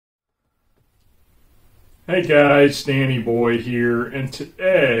Hey guys, Danny Boy here, and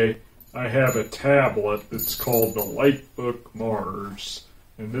today I have a tablet that's called the Likebook Mars,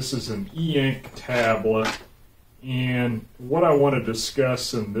 and this is an e-ink tablet, and what I want to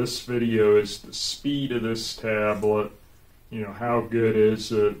discuss in this video is the speed of this tablet, how good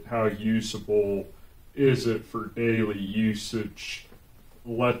is it, how usable is it for daily usage.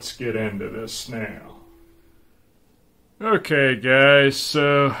 Let's get into this now. Okay guys,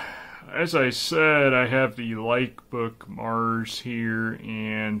 so as I said, I have the Likebook Mars here,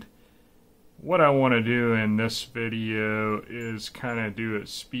 and what I want to do in this video is kind of do a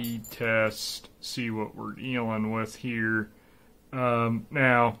speed test, see what we're dealing with here.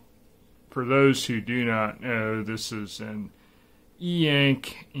 Now, for those who do not know, this is an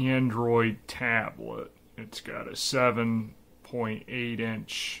e-ink Android tablet. It's got a 7.8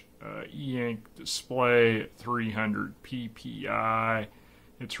 inch e-ink display at 300 ppi.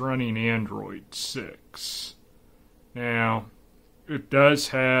 It's running Android 6. Now, it does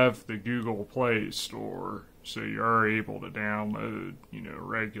have the Google Play Store, so you are able to download,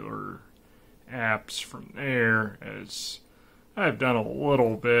 regular apps from there, as I've done a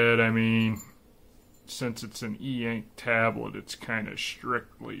little bit. I mean, since it's an e-ink tablet, it's kind of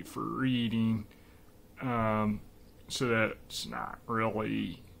strictly for reading, so that's not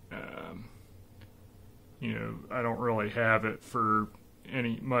really, I don't really have it for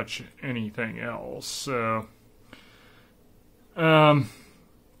anything else. So now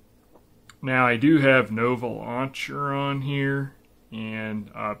I do have Nova Launcher on here, and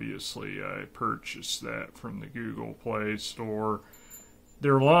obviously I purchased that from the Google Play Store.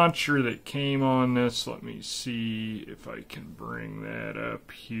 Their launcher that came on this, let me see if I can bring that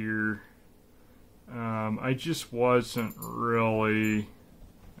up here. I just wasn't really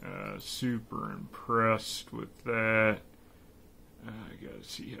super impressed with that. I gotta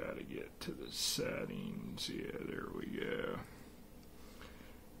see how to get to the settings. Yeah, there we go.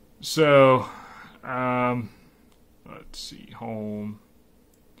 So, let's see, home.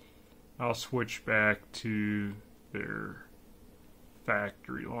 I'll switch back to their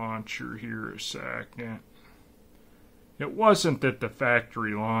factory launcher here a second. It wasn't that the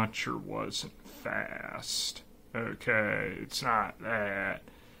factory launcher wasn't fast. Okay, it's not that.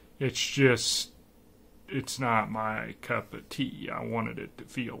 It's just, it's not my cup of tea. I wanted it to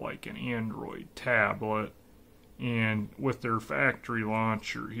feel like an Android tablet. And with their factory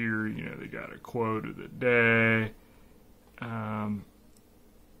launcher here, they got a quote of the day. I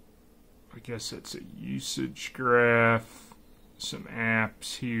guess that's a usage graph, some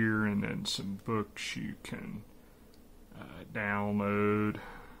apps here, and then some books you can download.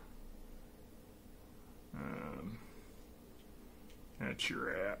 That's your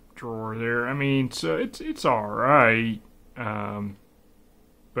app drawer there. I mean, so it's all right,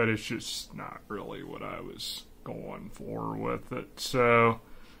 but it's just not really what I was going for with it. So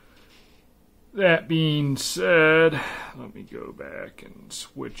that being said, let me go back and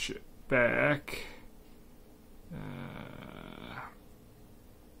switch it back.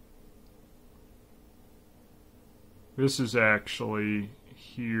 This is actually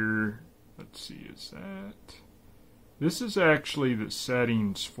here. Let's see, is that? This is actually the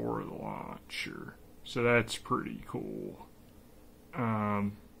settings for the launcher, so that's pretty cool.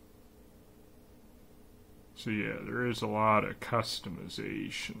 So yeah, there is a lot of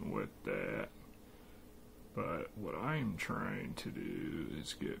customization with that. But what I'm trying to do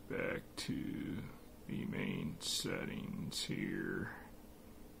is get back to the main settings here.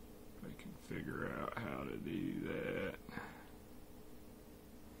 If I can figure out how to do that.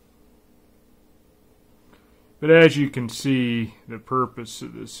 But as you can see, the purpose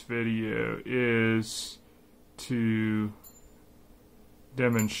of this video is to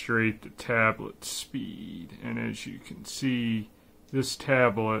demonstrate the tablet speed. And as you can see, this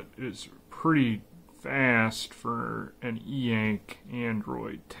tablet is pretty fast for an e-ink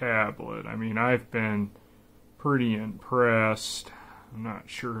Android tablet. I mean, I've been pretty impressed. I'm not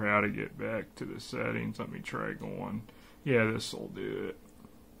sure how to get back to the settings. Let me try going. Yeah, this will do it.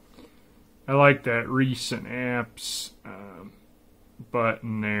 I like that recent apps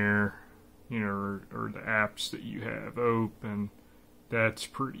button there, or the apps that you have open. That's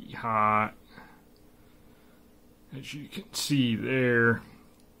pretty hot, as you can see there.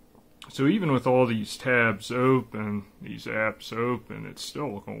 So even with all these tabs open, these apps open, it's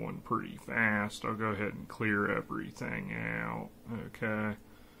still going pretty fast. I'll go ahead and clear everything out. Okay.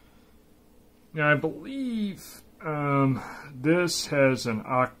 Now I believe this has an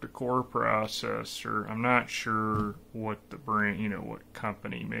octa-core processor. I'm not sure what the brand, what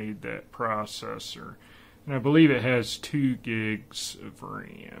company made that processor. And I believe it has 2 gigs of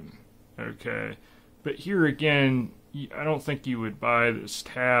RAM. Okay. But here again, I don't think you would buy this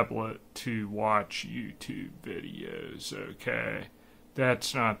tablet to watch YouTube videos, okay?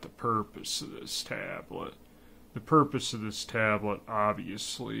 That's not the purpose of this tablet. The purpose of this tablet,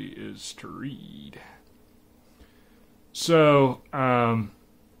 obviously, is to read. So,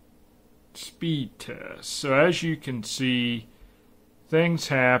 speed test. So as you can see, things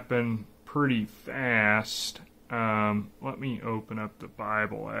happen pretty fast. Let me open up the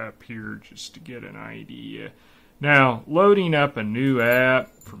Bible app here just to get an idea. Now, loading up a new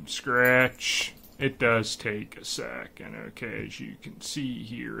app from scratch, it does take a second, okay? As you can see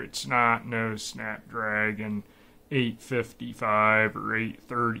here, it's not no Snapdragon 855 or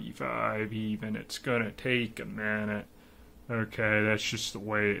 835 even. It's going to take a minute. Okay, that's just the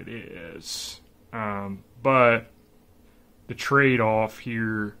way it is. But the trade-off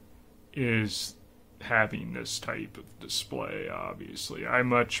here is having this type of display, obviously. I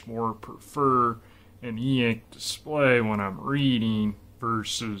much more prefer an e-ink display when I'm reading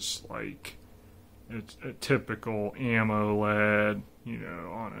versus like a typical AMOLED, you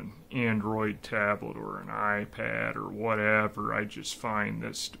know, on an Android tablet or an iPad or whatever. I just find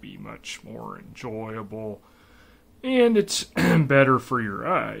this to be much more enjoyable. And it's better for your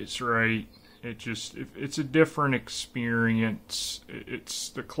eyes, right? It's a different experience. It's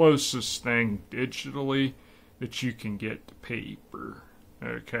the closest thing digitally that you can get to paper.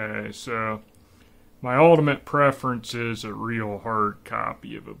 Okay, so my ultimate preference is a real hard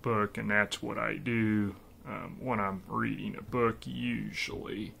copy of a book, and that's what I do when I'm reading a book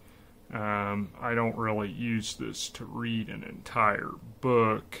usually. I don't really use this to read an entire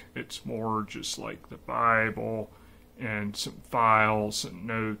book. It's more just like the Bible and some files and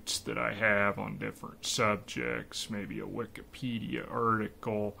notes that I have on different subjects, maybe a Wikipedia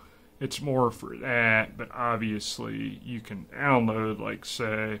article. It's more for that, but obviously you can download, like,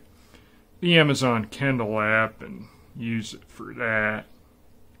 say, the Amazon Kindle app and use it for that.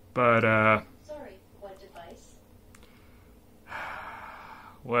 But, Sorry, what device?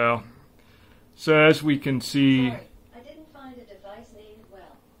 Well, so as we can see... Sorry, I didn't find a device named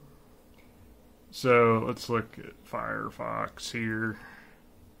well. So let's look at Firefox here.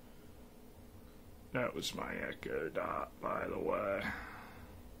 That was my Echo Dot, by the way.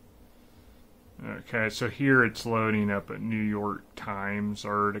 Okay, so here it's loading up a New York Times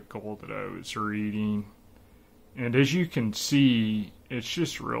article that I was reading. And as you can see, it's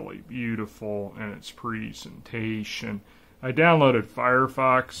just really beautiful in its presentation. I downloaded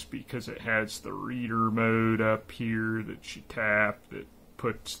Firefox because it has the reader mode up here that you tap that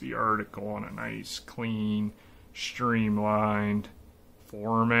puts the article on a nice, clean, streamlined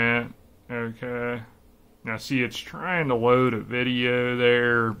format. Okay. Now see, it's trying to load a video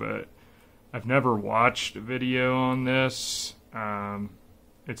there, but I've never watched a video on this.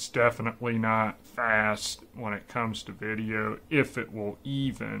 It's definitely not fast when it comes to video, if it will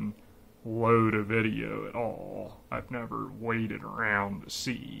even load a video at all. I've never waited around to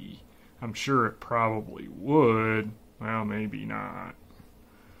see. I'm sure it probably would. Well, maybe not.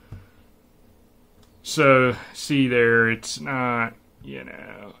 So, see there, it's not, you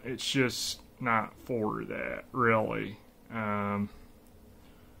know, it's just not for that, really. Go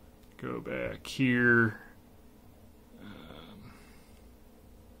back here.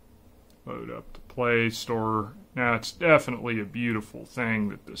 Load up the Play Store. Now, it's definitely a beautiful thing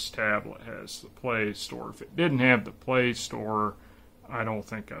that this tablet has the Play Store. If it didn't have the Play Store, I don't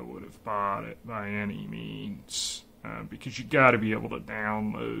think I would have bought it by any means. Because you got to be able to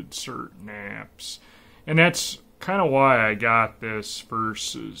download certain apps. And that's kind of why I got this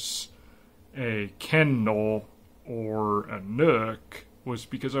versus a Kindle or a Nook, was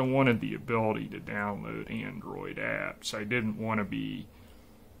because I wanted the ability to download Android apps. I didn't want to be,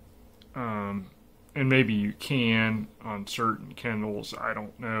 and maybe you can on certain Kindles, I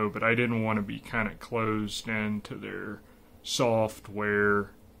don't know, but I didn't want to be kind of closed into their software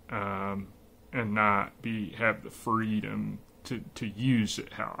and not have the freedom to use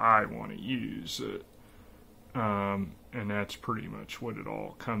it how I want to use it. And that's pretty much what it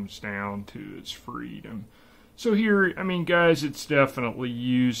all comes down to, is freedom. So here, I mean, guys, it's definitely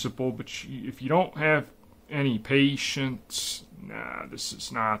usable, but if you don't have any patience, nah, this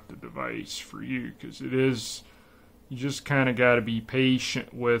is not the device for you, because it is, you just kind of got to be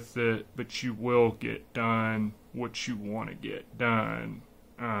patient with it, but you will get done what you want to get done.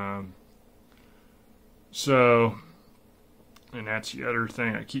 So, and that's the other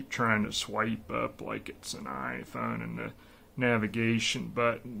thing, I keep trying to swipe up like it's an iPhone, and the navigation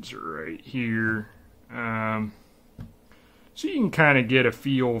buttons are right here. So you can kind of get a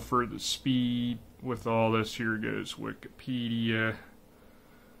feel for the speed with all this. Here goes Wikipedia.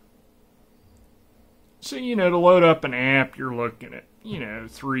 So, to load up an app, you're looking at,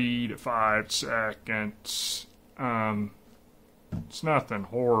 3 to 5 seconds. It's nothing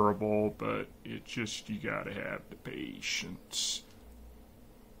horrible, but it's just you gotta have the patience.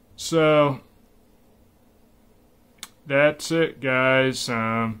 So, that's it, guys.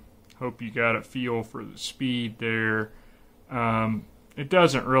 Hope you got a feel for the speed there. It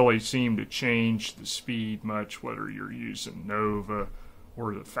doesn't really seem to change the speed much, whether you're using Nova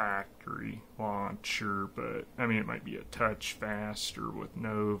or the factory launcher, but it might be a touch faster with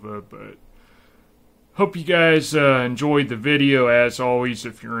Nova. But hope you guys enjoyed the video. As always,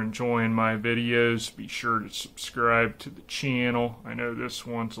 if you're enjoying my videos, be sure to subscribe to the channel. I know this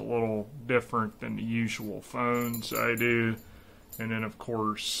one's a little different than the usual phones I do. And then, of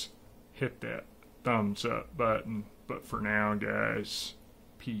course, hit that thumbs up button. But for now, guys,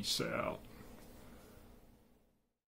 peace out.